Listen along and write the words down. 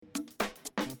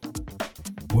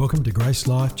Welcome to Grace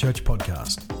Life Church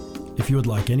Podcast. If you would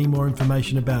like any more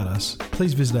information about us,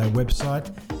 please visit our website,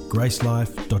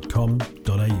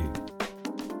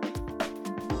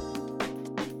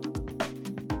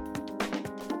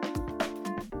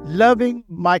 gracelife.com.au. Loving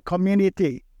my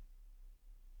community.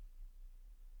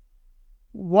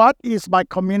 What is my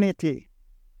community?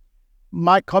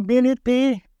 My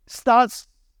community starts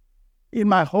in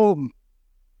my home,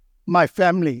 my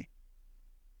family.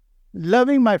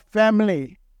 Loving my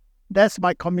family, that's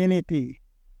my community.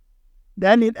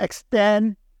 Then it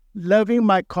extends loving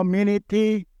my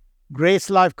community, Grace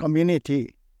Life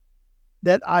community,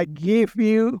 that I give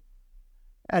you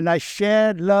and I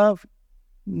share love,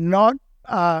 not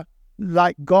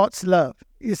like God's love.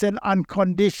 It's an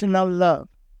unconditional love.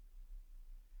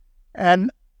 And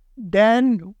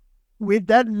then with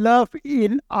that love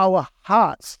in our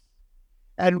hearts,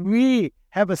 and we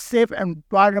have a safe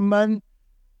environment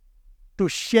to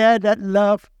share that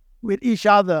love with each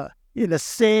other in a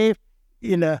safe,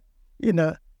 in a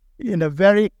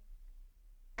very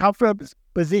comfortable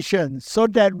position, so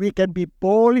that we can be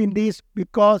bold in this,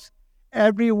 because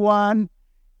everyone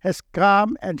has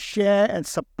come and share and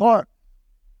support,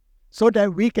 so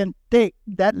that we can take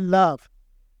that love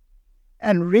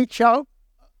and reach out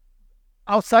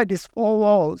outside these four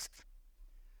walls.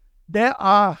 There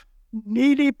are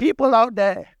needy people out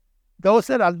there, those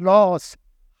that are lost,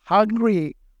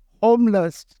 hungry,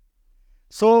 homeless.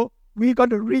 So we got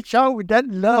to reach out with that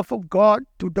love of God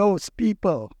to those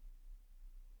people.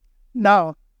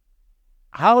 Now,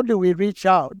 how do we reach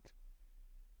out?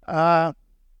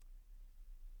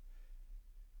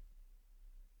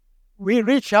 We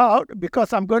reach out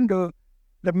because the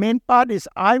main part is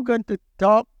I'm going to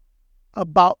talk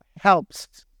about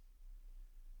helps.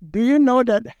 Do you know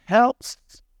that helps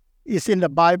is in the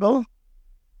Bible?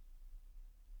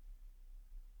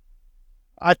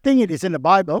 I think it is in the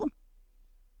Bible.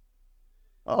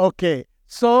 Okay,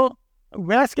 so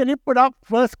Wes, can you put up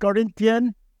 1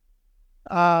 Corinthians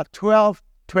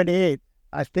 12:28,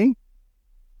 I think?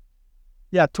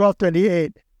 Yeah,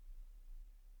 12:28.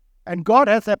 And God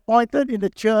has appointed in the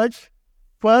church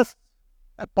first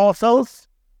apostles,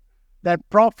 then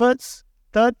prophets,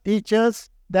 third teachers,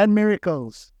 then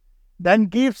miracles, then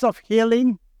gifts of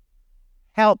healing,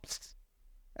 helps,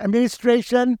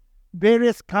 administration,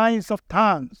 various kinds of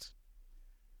tongues.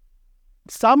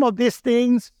 Some of these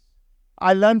things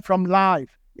I learned from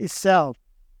life itself,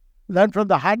 learned from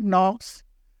the hard knocks,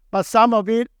 but some of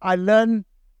it I learned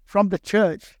from the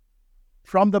church,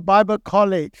 from the Bible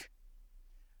college.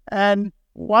 And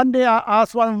one day I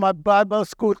asked one of my Bible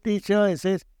school teachers, he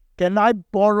says, can I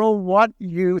borrow what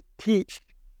you teach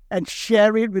and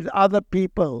share it with other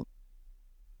people?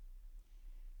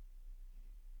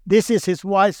 This is his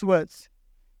wise words.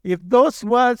 If those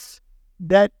words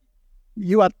that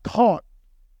you are taught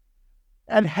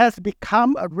and has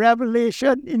become a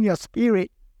revelation in your spirit,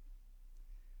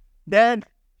 then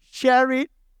share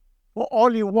it for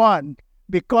all you want,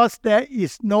 because there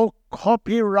is no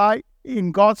copyright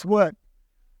in God's word.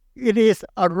 It is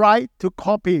a right to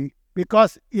copy,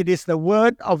 because it is the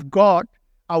word of God,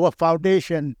 our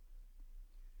foundation.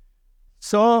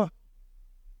 So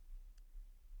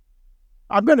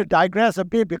I'm going to digress a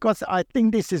bit because I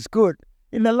think this is good.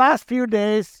 In the last few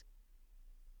days,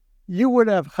 you would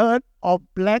have heard of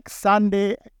Black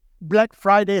Friday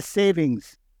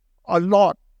savings a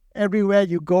lot. Everywhere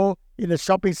you go in a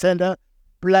shopping center,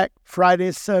 Black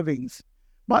Friday savings.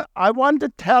 But I want to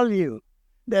tell you,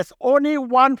 there's only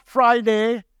one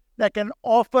Friday that can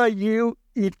offer you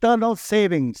eternal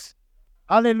savings.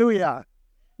 Hallelujah.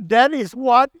 That is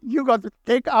what you got to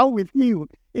take out with you.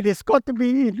 It is got to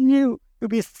be in you, to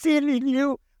be seen in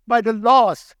you by the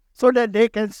lost, so that they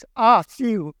can ask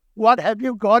you, what have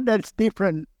you got that's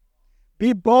different?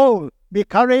 Be bold, be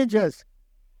courageous.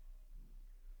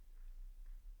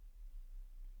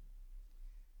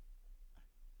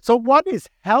 So what is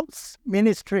health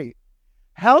ministry?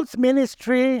 Health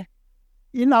ministry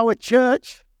in our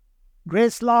church,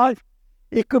 Grace Life,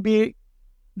 it could be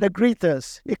the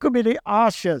greeters, it could be the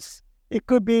ushers, it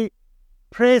could be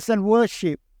praise and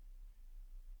worship.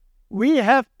 We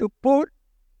have to put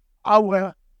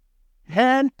our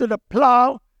hand to the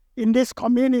plow in this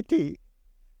community,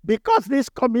 because this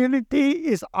community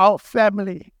is our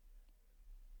family.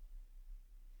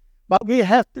 But we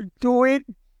have to do it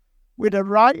with the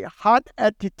right heart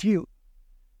attitude,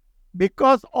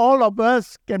 because all of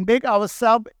us can make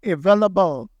ourselves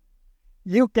available.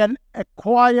 You can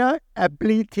acquire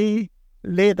ability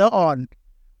later on.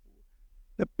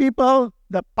 The people,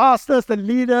 the pastors, the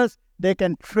leaders, they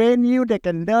can train you, they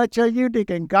can nurture you, they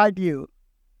can guide you.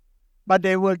 But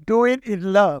they will do it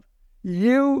in love.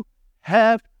 you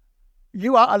are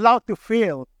allowed to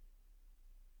fail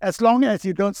as long as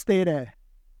you don't stay there.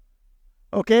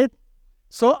 Okay?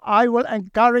 So I will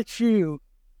encourage you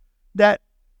that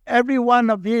every one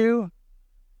of you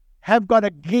have got a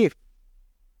gift.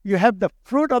 You have the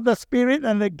fruit of the Spirit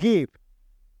and the gift.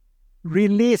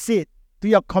 Release it to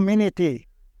your community.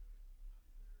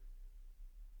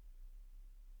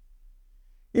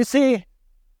 You see,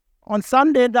 on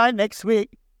Sunday night next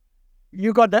week,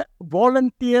 you got the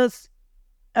Volunteers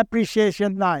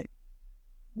Appreciation Night.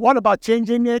 What about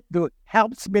changing it to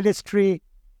Helps Ministry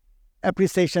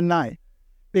Appreciation Night?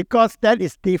 Because that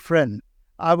is different.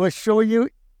 I will show you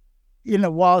in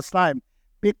a while's time.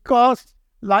 Because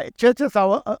like churches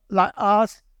like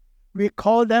us, we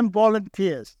call them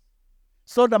volunteers.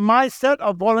 So the mindset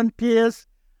of volunteers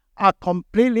are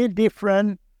completely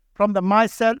different from the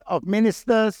mindset of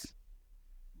ministers,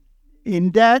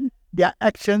 in that their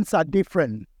actions are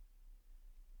different.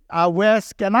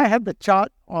 Wes, can I have the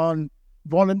chart on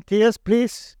volunteers,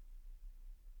 please?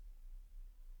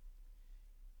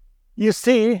 You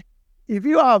see, if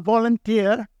you are a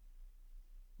volunteer,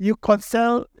 you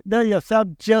consider yourself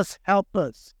just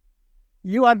helpers.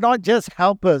 You are not just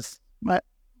helpers, my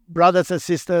brothers and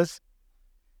sisters.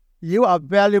 You are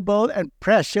valuable and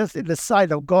precious in the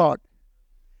sight of God.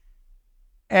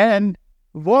 And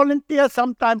volunteers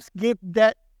sometimes give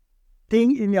that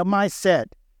thing in your mindset.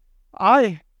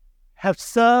 I have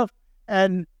served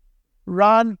and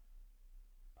run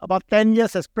about 10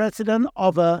 years as president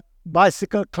of a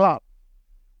bicycle club.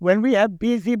 When we have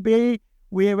busy bee,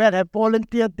 we will have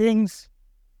volunteer things,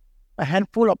 a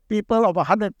handful of people of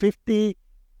 150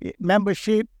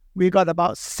 membership. We got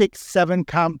about 6, 7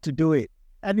 come to do it.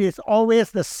 And it's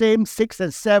always the same 6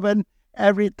 and 7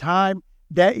 every time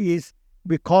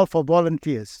we call for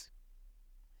volunteers.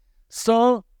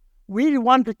 So we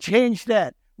want to change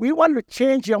that. We want to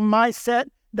change your mindset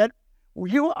that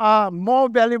you are more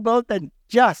valuable than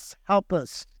just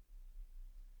helpers.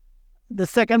 The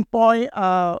second point,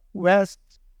 Wes,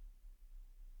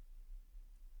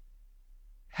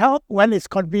 help when it's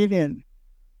convenient.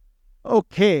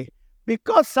 Okay,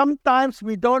 because sometimes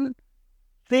we don't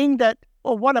think that,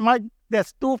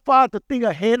 that's too far to think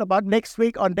ahead about next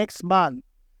week or next month.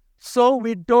 So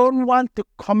we don't want to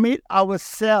commit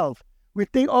ourselves. We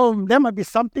think, there might be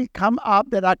something come up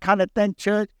that I can't attend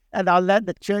church and I'll let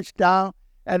the church down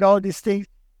and all these things.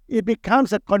 It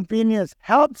becomes a convenience.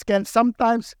 Helps can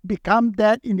sometimes become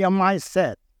that in your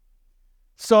mindset.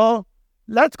 So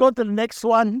let's go to the next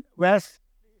one, Wes.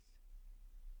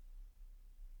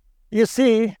 You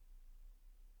see,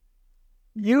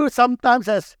 you sometimes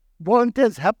as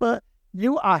volunteers, helper,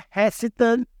 you are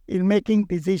hesitant in making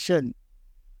decisions.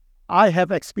 I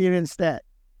have experienced that.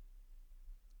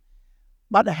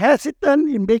 But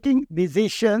hesitant in making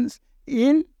decisions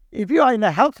if you are in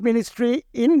a health ministry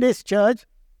in this church,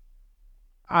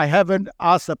 I haven't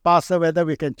asked the pastor whether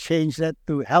we can change that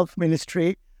to health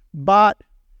ministry. But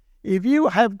if you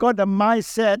have got a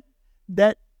mindset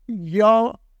that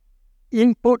your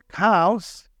input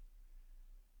counts,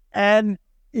 and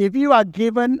if you are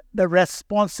given the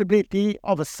responsibility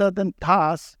of a certain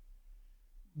task,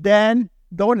 then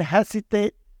don't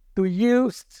hesitate to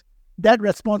use that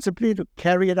responsibility to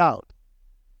carry it out.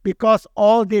 Because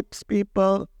all these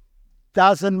people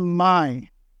doesn't mind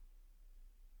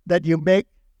that you make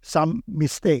some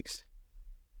mistakes.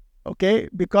 Okay?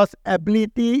 Because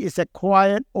ability is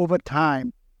acquired over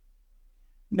time.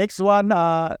 Next one,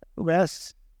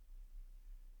 Wes.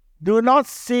 Do not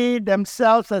see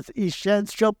themselves as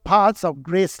essential parts of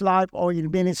Grace Life or in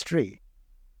ministry.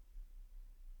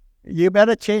 You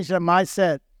better change the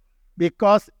mindset,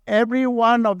 because every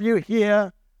one of you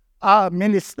here are a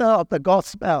minister of the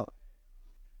gospel.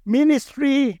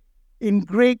 Ministry in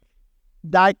Greek,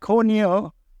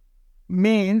 diakonio,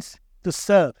 means to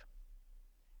serve.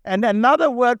 And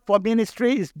another word for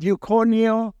ministry is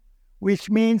diakonio, which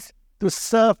means to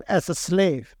serve as a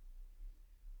slave.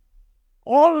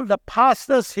 All the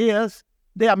pastors here,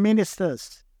 they are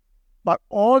ministers. But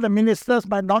all the ministers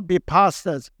might not be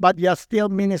pastors, but you are still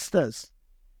ministers.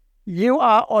 You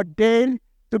are ordained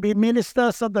to be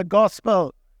ministers of the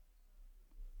gospel.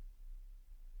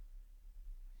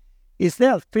 Is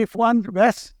there a fifth one,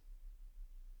 Wes?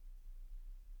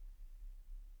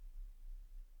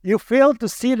 You fail to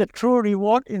see the true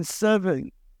reward in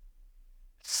serving.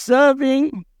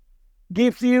 Serving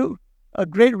gives you a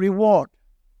great reward,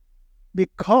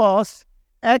 because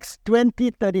Acts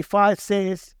 20:35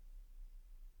 says,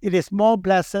 it is more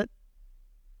blessed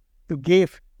to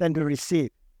give than to receive.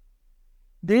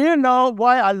 Do you know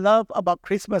why I love about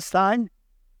Christmas time?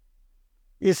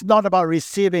 It's not about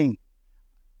receiving.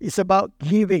 is about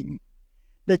giving.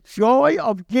 The joy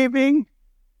of giving,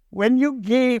 when you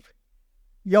give,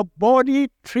 your body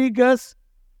triggers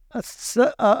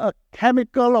a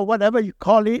chemical or whatever you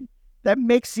call it that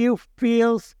makes you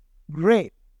feel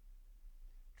great.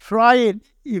 Try it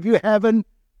if you haven't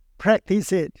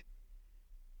practiced it.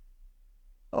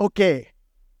 Okay,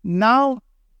 now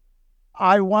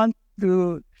I want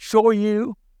to show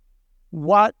you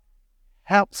what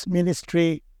helps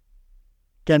ministry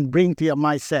can bring to your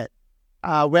mindset.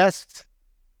 West,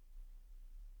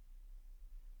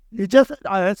 you just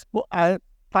I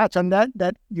touch on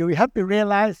that you have to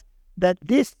realize that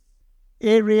this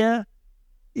area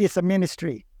is a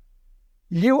ministry.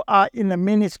 You are in a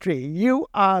ministry. You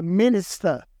are a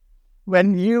minister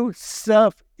when you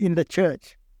serve in the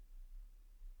church.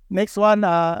 Next one,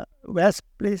 Wes,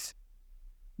 please.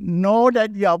 Know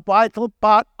that you are a vital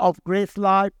part of Grace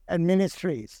Life and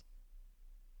Ministries.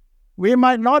 We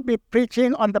might not be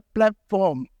preaching on the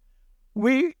platform.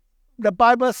 The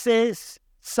Bible says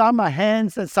some are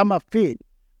hands and some are feet,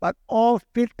 but all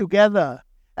fit together.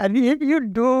 And if you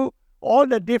do all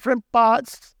the different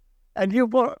parts and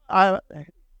you are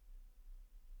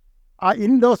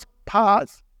in those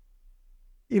parts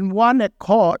in one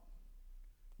accord,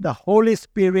 the Holy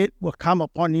Spirit will come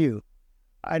upon you.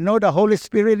 I know the Holy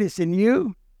Spirit is in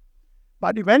you,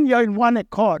 but when you're in one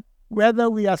accord, whether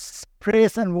we are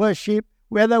praise and worship,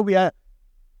 whether we are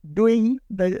doing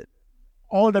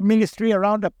all the ministry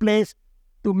around the place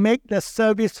to make the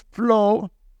service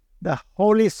flow, the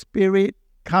Holy Spirit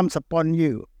comes upon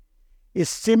you. It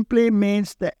simply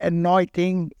means the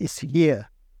anointing is here.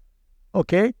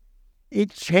 Okay? It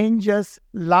changes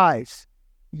lives.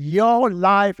 Your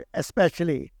life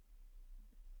especially.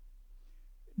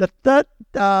 The third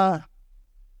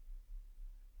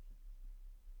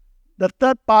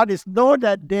part is know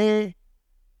that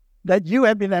you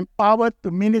have been empowered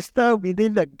to minister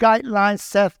within the guidelines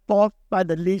set forth by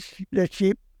the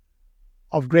leadership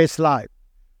of Grace Life.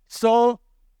 So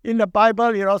in the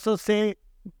Bible, it also says,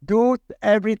 do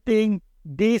everything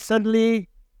decently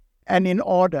and in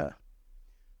order.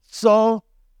 So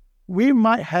the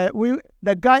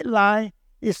guideline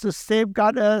is to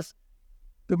safeguard us,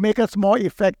 to make us more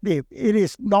effective. It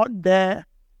is not there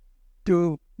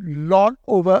to lord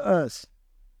over us.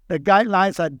 The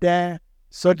guidelines are there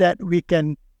so that we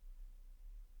can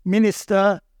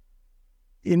minister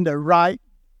in the right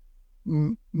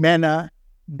manner,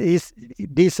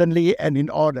 decently and in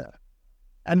order.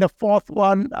 And the fourth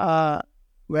one,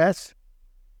 Wes,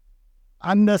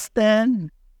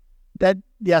 understand that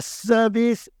their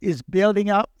service is building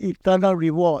up eternal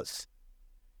rewards.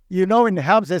 You know, in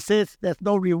Helps it says there's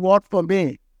no reward for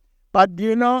me. But do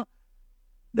you know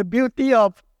the beauty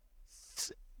of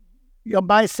your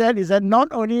mindset is that not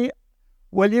only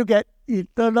will you get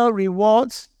eternal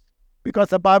rewards, because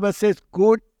the Bible says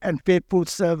good and faithful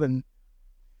servant,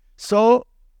 so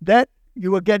that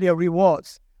you will get your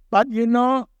rewards. But you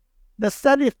know, the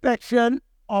satisfaction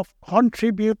of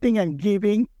contributing and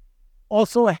giving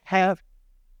also have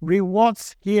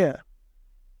rewards here.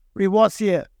 Rewards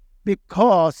here.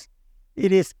 Because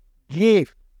it is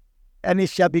give, and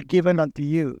it shall be given unto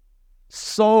you.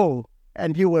 Sow,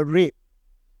 and you will reap.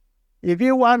 If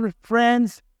you want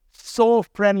friends, sow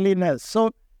friendliness.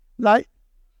 So, like,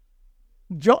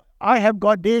 I have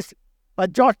got this,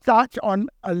 but George touched on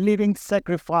a living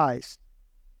sacrifice.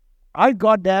 I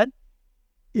got that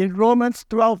in Romans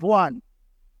 12:1,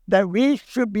 that we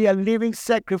should be a living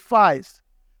sacrifice.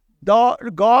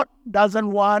 God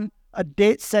doesn't want a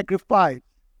dead sacrifice.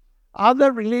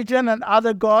 Other religion and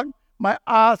other God might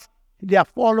ask their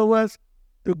followers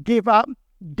to give up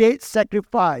dead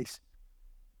sacrifice.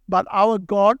 But our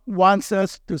God wants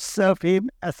us to serve Him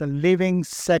as a living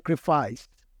sacrifice,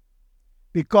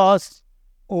 because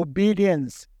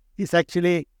obedience is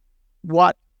actually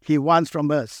what He wants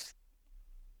from us.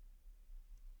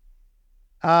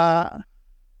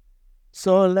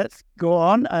 So let's go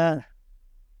on. I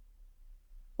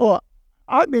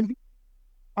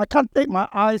can't take my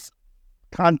eyes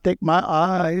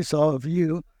off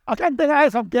you. I can't take my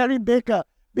eyes off Gary Baker,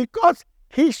 because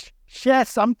he shares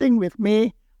something with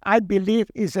me I believe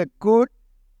is a good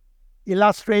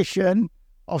illustration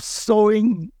of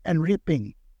sowing and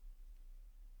reaping.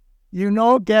 You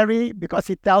know Gary because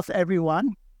he tells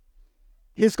everyone.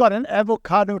 He's got an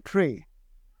avocado tree.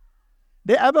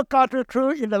 The avocado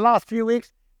tree in the last few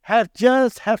weeks have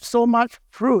so much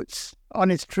fruits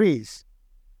on its trees.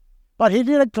 But he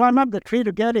didn't climb up the tree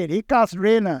to get it. He cast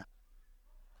Rainer.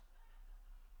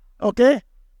 Okay?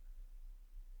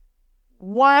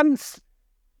 One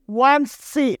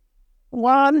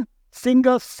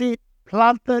single seed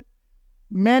planted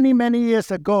many, many years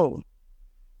ago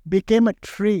became a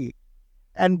tree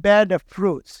and bear the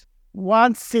fruits,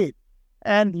 one seed.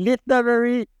 And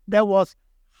literally there was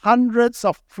hundreds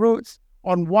of fruits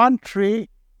on one tree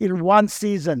in one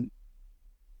season.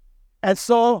 And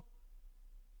so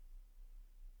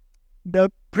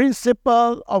the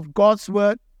principle of God's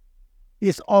word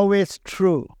is always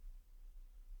true.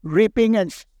 Reaping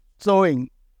and sowing.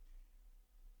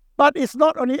 But it's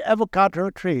not only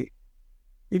avocado tree.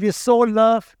 If you sow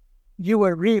love, you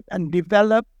will reap and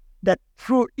develop that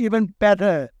fruit even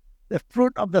better, the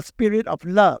fruit of the spirit of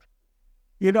love.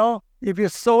 You know, if you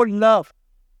sow love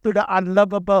to the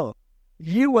unlovable,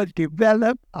 you will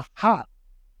develop a heart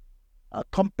of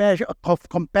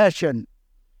compassion.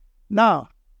 Now,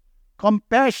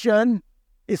 compassion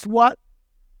is what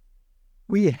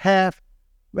we have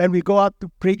when we go out to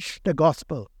preach the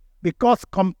gospel, because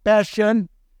compassion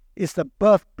is the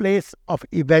birthplace of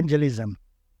evangelism.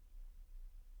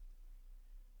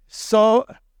 So,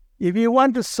 if you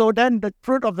want to sow then the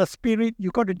fruit of the Spirit,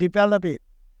 you got to develop it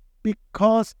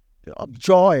because of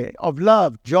joy, of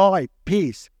love, joy,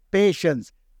 peace,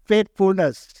 patience,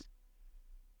 faithfulness.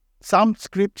 Some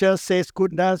scripture says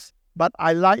goodness, but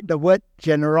I like the word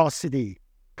generosity,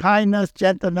 kindness,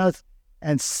 gentleness,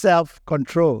 and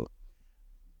self-control.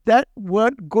 That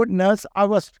word goodness, I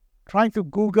was trying to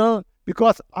Google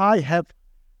because I have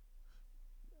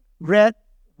read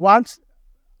once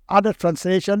other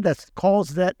translation that calls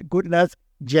that goodness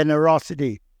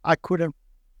generosity. I couldn't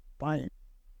find it.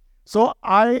 So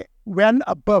I went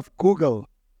above Google.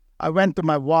 I went to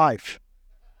my wife.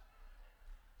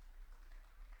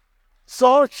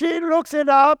 So she looks it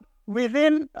up.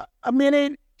 Within a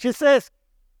minute, she says,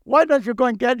 why don't you go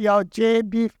and get your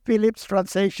J.B. Phillips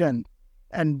translation?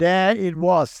 And there it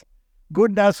was.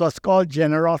 Goodness was called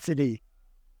generosity.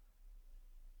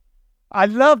 I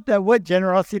love the word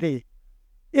generosity.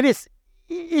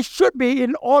 It should be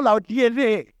in all our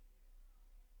DNA.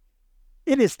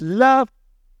 It is love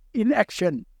in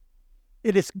action.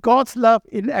 It is God's love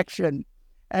in action.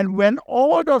 And when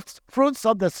all those fruits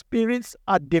of the spirits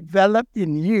are developed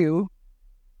in you,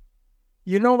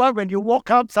 you know what? When you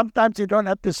walk out, sometimes you don't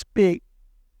have to speak.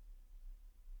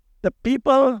 The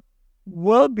people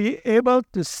will be able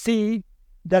to see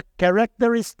the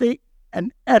characteristic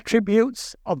and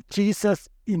attributes of Jesus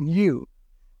in you,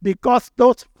 because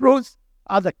those fruits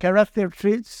are the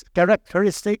characteristics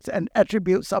and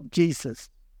attributes of Jesus.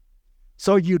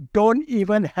 So you don't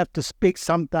even have to speak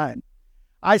sometimes.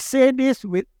 I say this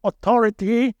with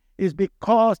authority is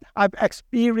because I've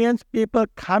experienced people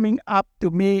coming up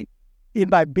to me in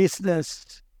my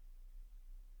business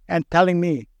and telling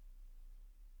me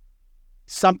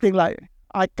something like,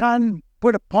 I can't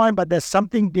put a point, but there's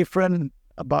something different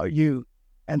about you,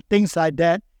 and things like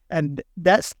that. And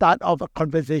that start off a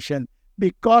conversation.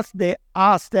 Because they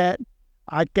ask that,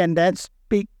 I can then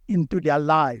speak into their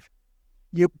life.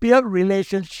 You build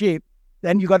relationship,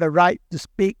 then you got a right to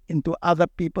speak into other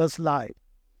people's life.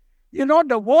 You know,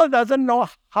 the world doesn't know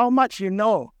how much you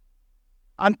know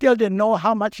until they know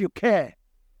how much you care.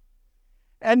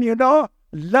 And you know,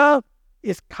 love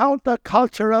is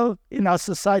countercultural in our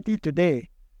society today.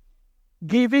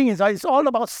 Giving is it's all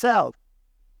about self.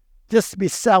 Just be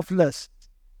selfless.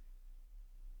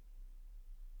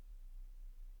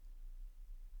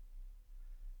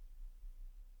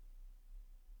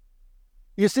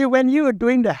 You see, when you are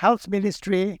doing the health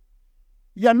ministry,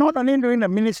 you're not only doing the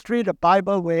ministry the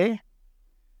Bible way,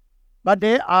 but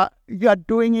you are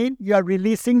doing it, you are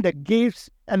releasing the gifts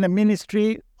and the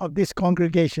ministry of this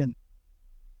congregation.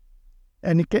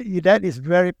 And that is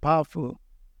very powerful.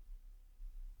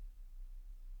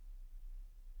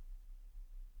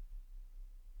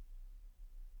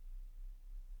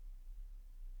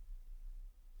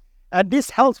 And this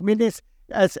health ministry,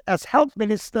 as health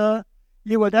minister,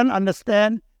 you will then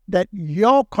understand that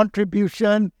your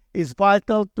contribution is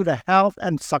vital to the health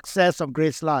and success of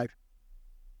Grace Life.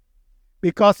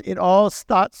 Because it all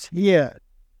starts here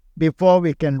before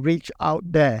we can reach out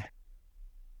there.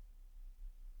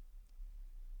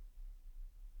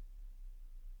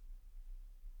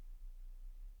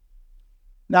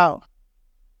 Now,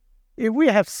 if we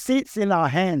have seeds in our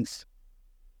hands,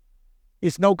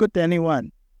 it's no good to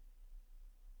anyone.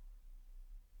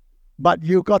 But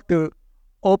you got to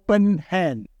open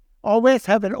hand. Always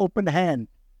have an open hand.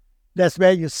 That's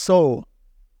where you sow.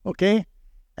 Okay?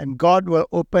 And God will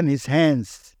open His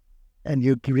hands and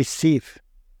you receive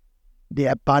the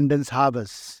abundance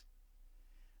harvest.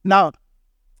 Now,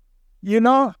 you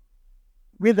know,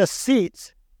 with the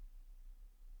seeds,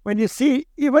 when you see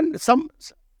even some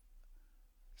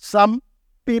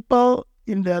people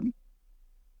in the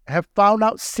have found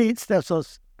out seeds that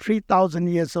was 3,000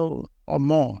 years old or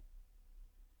more.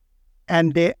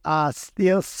 And they are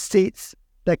still seeds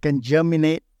that can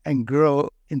germinate and grow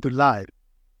into life.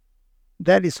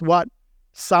 That is what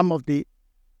some of the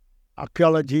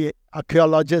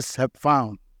archaeologists have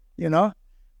found,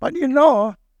 But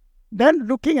then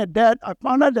looking at that, I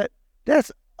found out that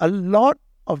there's a lot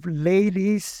of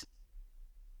ladies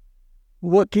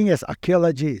working as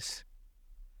archaeologists.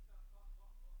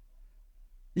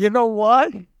 You know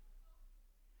why?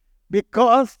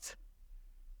 Because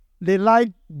they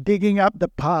like digging up the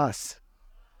past.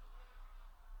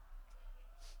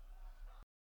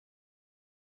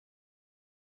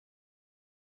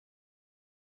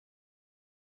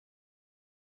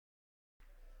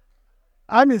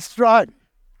 I'm instructed.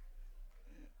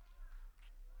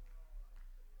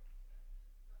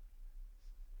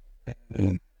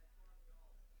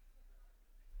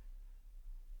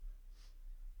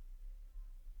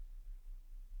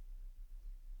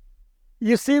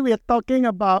 You see, we are talking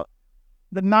about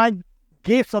the 9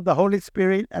 gifts of the Holy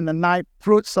Spirit and the 9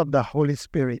 fruits of the Holy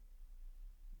Spirit.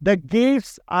 The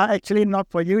gifts are actually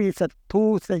not for you, it's a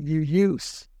tools that you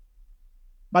use.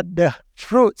 But the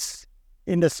fruits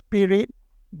in the Spirit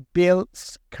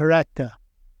builds character.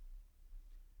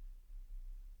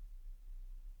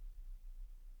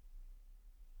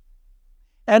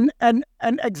 And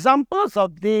examples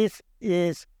of this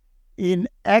is in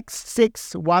Acts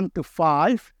 6,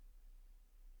 1-5.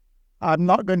 I'm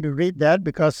not going to read that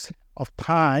because of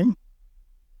time.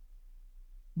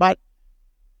 But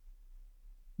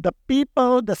the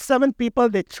 7 people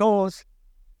they chose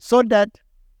so that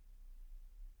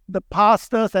the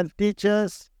pastors and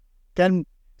teachers can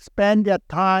spend their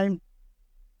time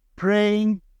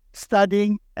praying,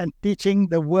 studying, and teaching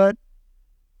the word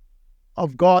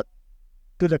of God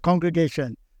to the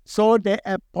congregation. So they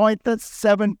appointed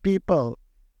 7 people.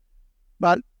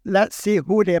 But let's see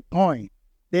who they appoint.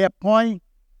 They appoint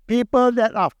people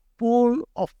that are full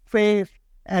of faith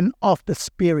and of the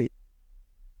Spirit.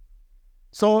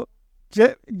 So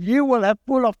you will have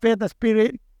full of faith and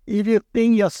Spirit if you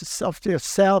think of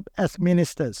yourself as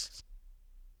ministers.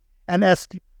 And as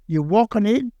you walk on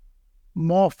it,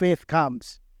 more faith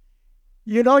comes.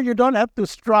 You don't have to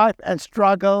strive and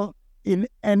struggle in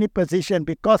any position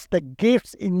because the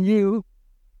gifts in you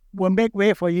will make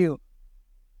way for you.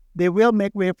 They will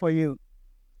make way for you.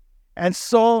 And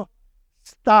so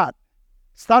start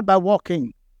by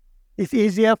walking. It's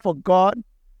easier for God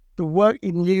to work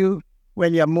in you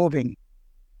when you're moving.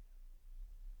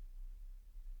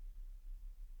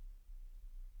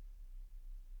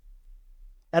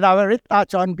 And I already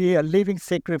touched on being a living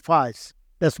sacrifice.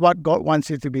 That's what God wants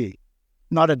you to be,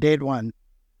 not a dead one.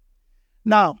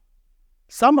 Now,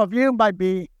 some of you might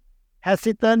be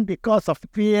hesitant because of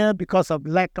fear, because of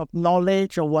lack of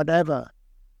knowledge or whatever.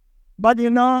 But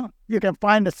you can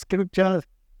find the scripture,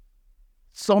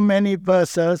 so many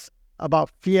verses about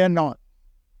fear not.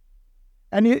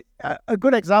 And a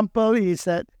good example is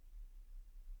that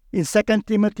in 2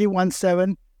 Timothy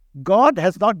 1:7, God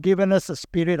has not given us a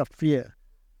spirit of fear,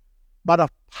 but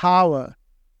of power,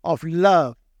 of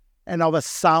love, and of a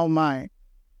sound mind.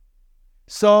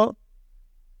 So,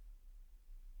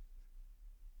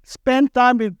 spend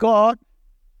time with God.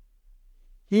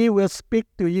 He will speak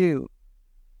to you.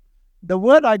 The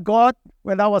word I got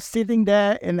when I was sitting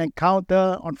there in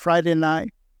encounter on Friday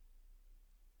night,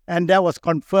 and that was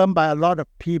confirmed by a lot of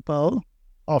people,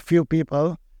 or few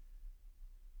people,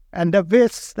 and the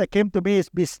verse that came to me is,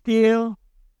 be still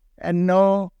and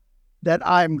know that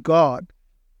I am God.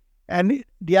 And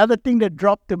the other thing that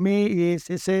dropped to me is,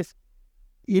 it says,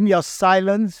 in your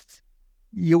silence,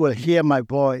 you will hear my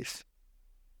voice.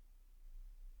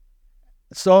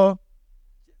 So,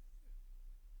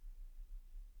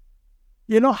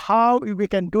 you know how we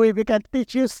can do it? We can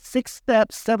teach you 6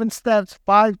 steps, 7 steps,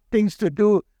 5 things to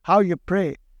do, how you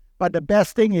pray. But the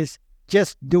best thing is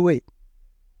just do it.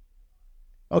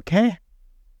 Okay?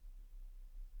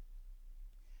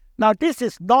 Now, this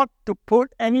is not to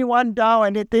put anyone down,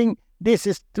 anything. This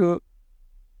is to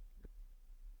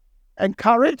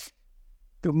encourage,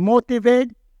 to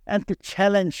motivate, and to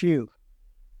challenge you.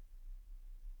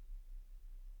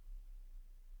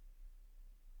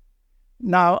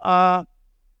 Now,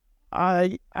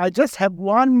 I just have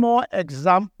one more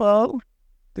example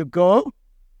to go.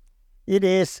 It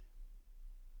is,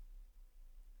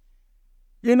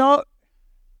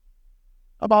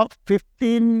 about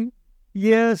 15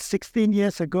 years, 16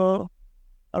 years ago,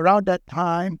 around the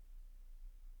time,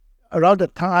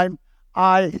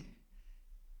 I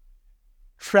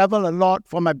travel a lot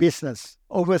for my business,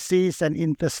 overseas and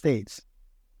interstates.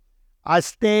 I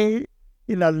stay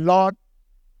in a lot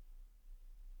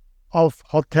of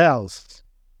hotels.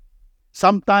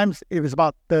 Sometimes it was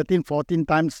about 13, 14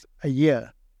 times a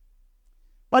year.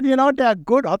 But there are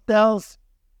good hotels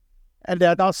and there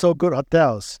are not so good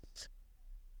hotels.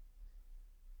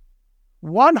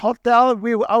 One hotel,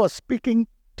 I was speaking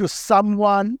to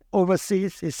someone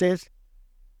overseas. He says,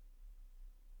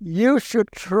 you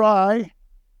should try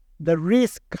the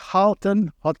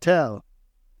Ritz-Carlton Hotel.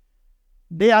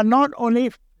 They are not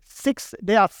only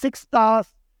they are 6 stars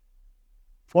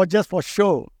just for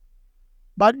show.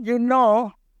 But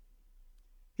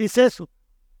he says,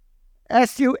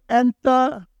 as you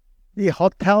enter the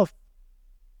hotel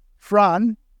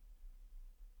front,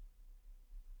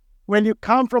 when you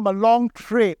come from a long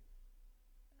trip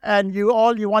and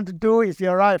all you want to do is you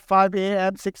arrive 5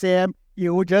 a.m., 6 a.m.,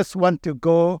 you just want to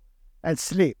go and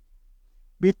sleep.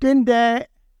 Between there,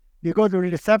 you go to the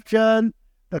reception,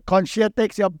 the concierge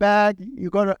takes your bag,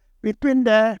 between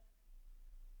there,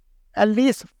 at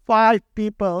least 5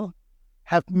 people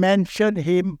have mentioned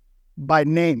him by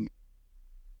name.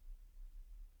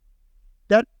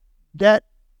 That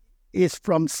is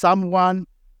from someone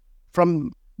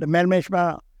from the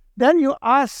management. Then you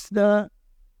ask the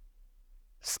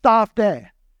staff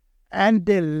there, and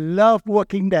they love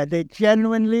working there. They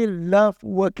genuinely love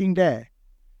working there.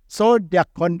 So their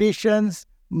conditions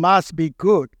must be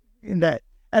good in that.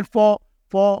 And for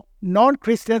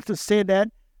non-Christians to say that,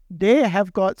 they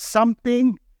have got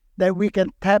something that we can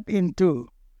tap into.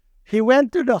 He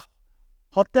went to the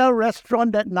hotel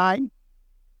restaurant that night,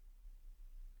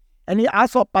 and he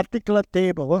asked for a particular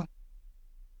table.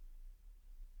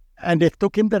 And they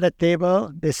took him to the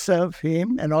table, they served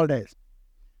him and all this.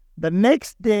 The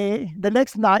next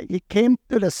night, he came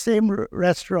to the same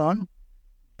restaurant,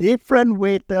 different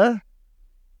waiter,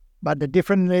 but the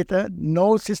different waiter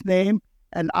knows his name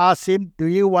and asks him, do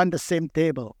you want the same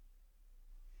table?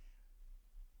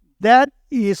 That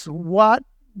is what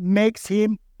makes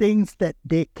him think that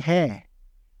they care.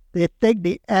 They take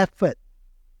the effort,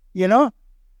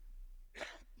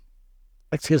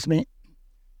 Excuse me.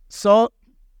 So,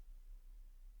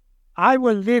 I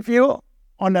will leave you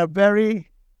on a very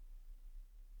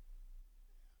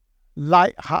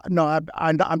light. No,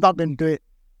 I'm not going to do it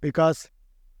because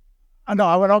no,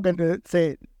 I'm not going to say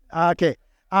it. Okay,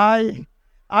 I'm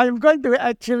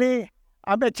actually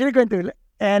going to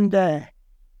end there,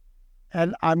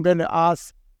 and I'm going to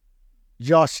ask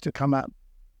Josh to come up.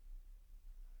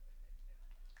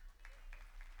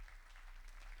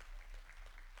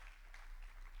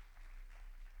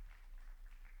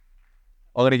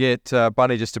 I'm going to get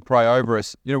Bunny just to pray over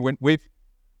us.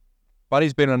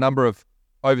 Bunny's been on a number of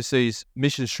overseas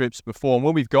mission trips before, and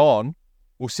when we've gone,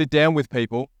 we'll sit down with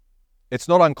people. It's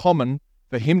not uncommon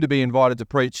for him to be invited to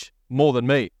preach more than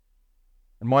me.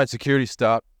 And my insecurities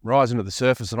start rising to the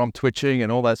surface, and I'm twitching and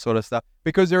all that sort of stuff,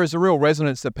 because there is a real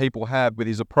resonance that people have with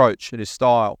his approach and his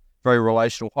style. Very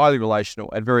relational, highly relational,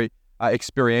 and very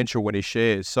experiential when he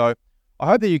shares. So I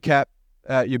hope that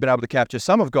you've been able to capture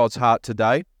some of God's heart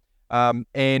today.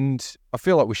 And I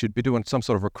feel like we should be doing some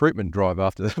sort of recruitment drive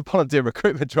volunteer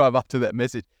recruitment drive after that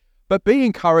message. But be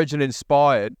encouraged and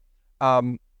inspired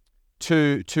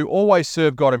to always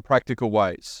serve God in practical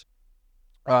ways.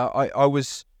 I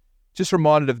was just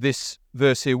reminded of this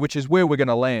verse here, which is where we're going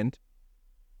to land.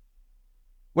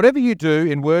 Whatever you do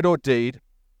in word or deed,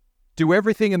 do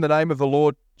everything in the name of the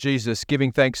Lord Jesus,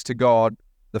 giving thanks to God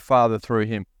the Father through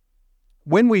him.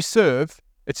 When we serve,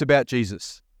 it's about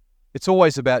Jesus. It's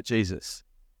always about Jesus.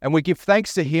 And we give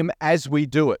thanks to him as we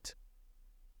do it.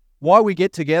 Why we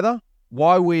get together,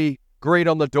 why we greet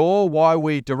on the door, why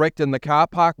we direct in the car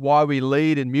park, why we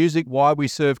lead in music, why we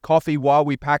serve coffee, why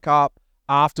we pack up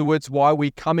afterwards, why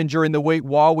we come in during the week,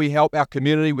 why we help our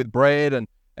community with bread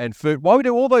and food, why we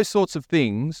do all those sorts of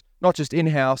things, not just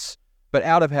in-house, but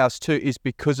out of house too, is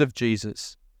because of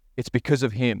Jesus. It's because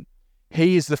of him.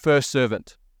 He is the first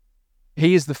servant.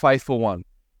 He is the faithful one.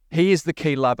 He is the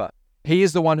key lover. He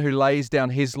is the one who lays down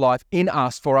his life in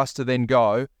us for us to then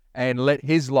go and let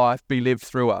his life be lived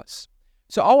through us.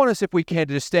 So I want us, if we can,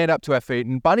 to just stand up to our feet,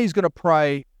 and Bunny's going to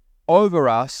pray over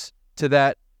us to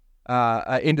that,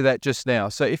 into that just now.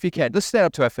 So if you can, let's stand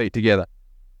up to our feet together.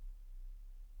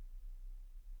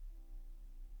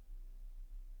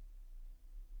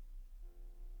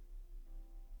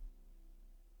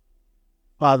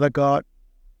 Father God,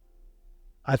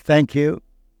 I thank you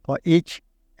for each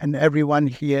and everyone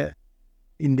here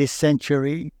in this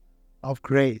century of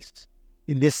grace,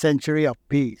 in this century of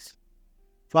peace.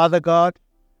 Father God,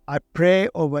 I pray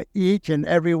over each and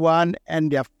everyone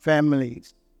and their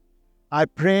families. I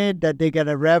pray that they get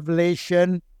a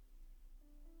revelation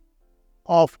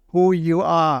of who you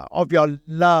are, of your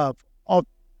love, of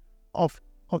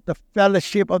of the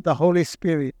fellowship of the Holy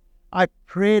Spirit. I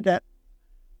pray that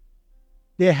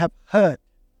they have heard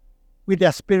with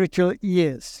their spiritual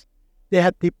ears. They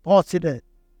have deposited.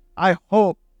 I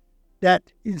hope that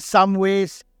in some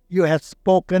ways you have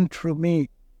spoken through me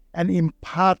and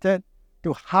imparted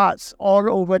to hearts all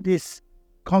over this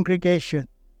congregation,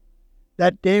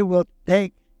 that they will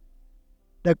take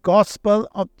the gospel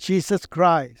of Jesus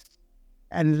Christ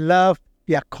and love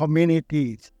their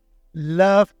communities,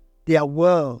 love their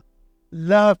world,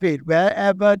 love it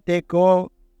wherever they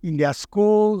go, in their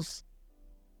schools,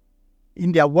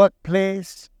 in their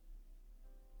workplace.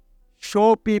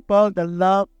 Show people the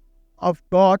love of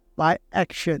God by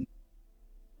action,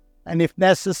 and if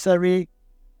necessary,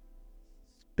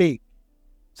 speak.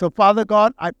 So, Father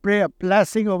God, I pray a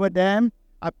blessing over them.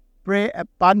 I pray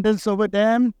abundance over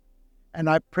them. And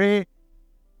I pray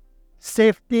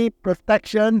safety,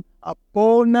 protection, a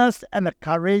boldness, and a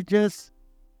courageous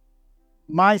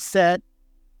mindset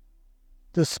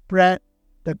to spread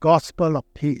the gospel of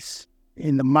peace.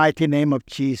 In the mighty name of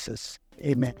Jesus.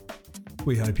 Amen.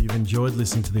 We hope you've enjoyed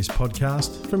listening to this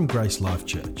podcast from Grace Life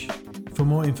Church. For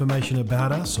more information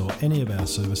about us or any of our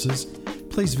services,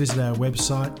 please visit our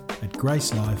website at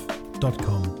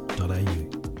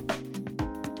gracelife.com.au.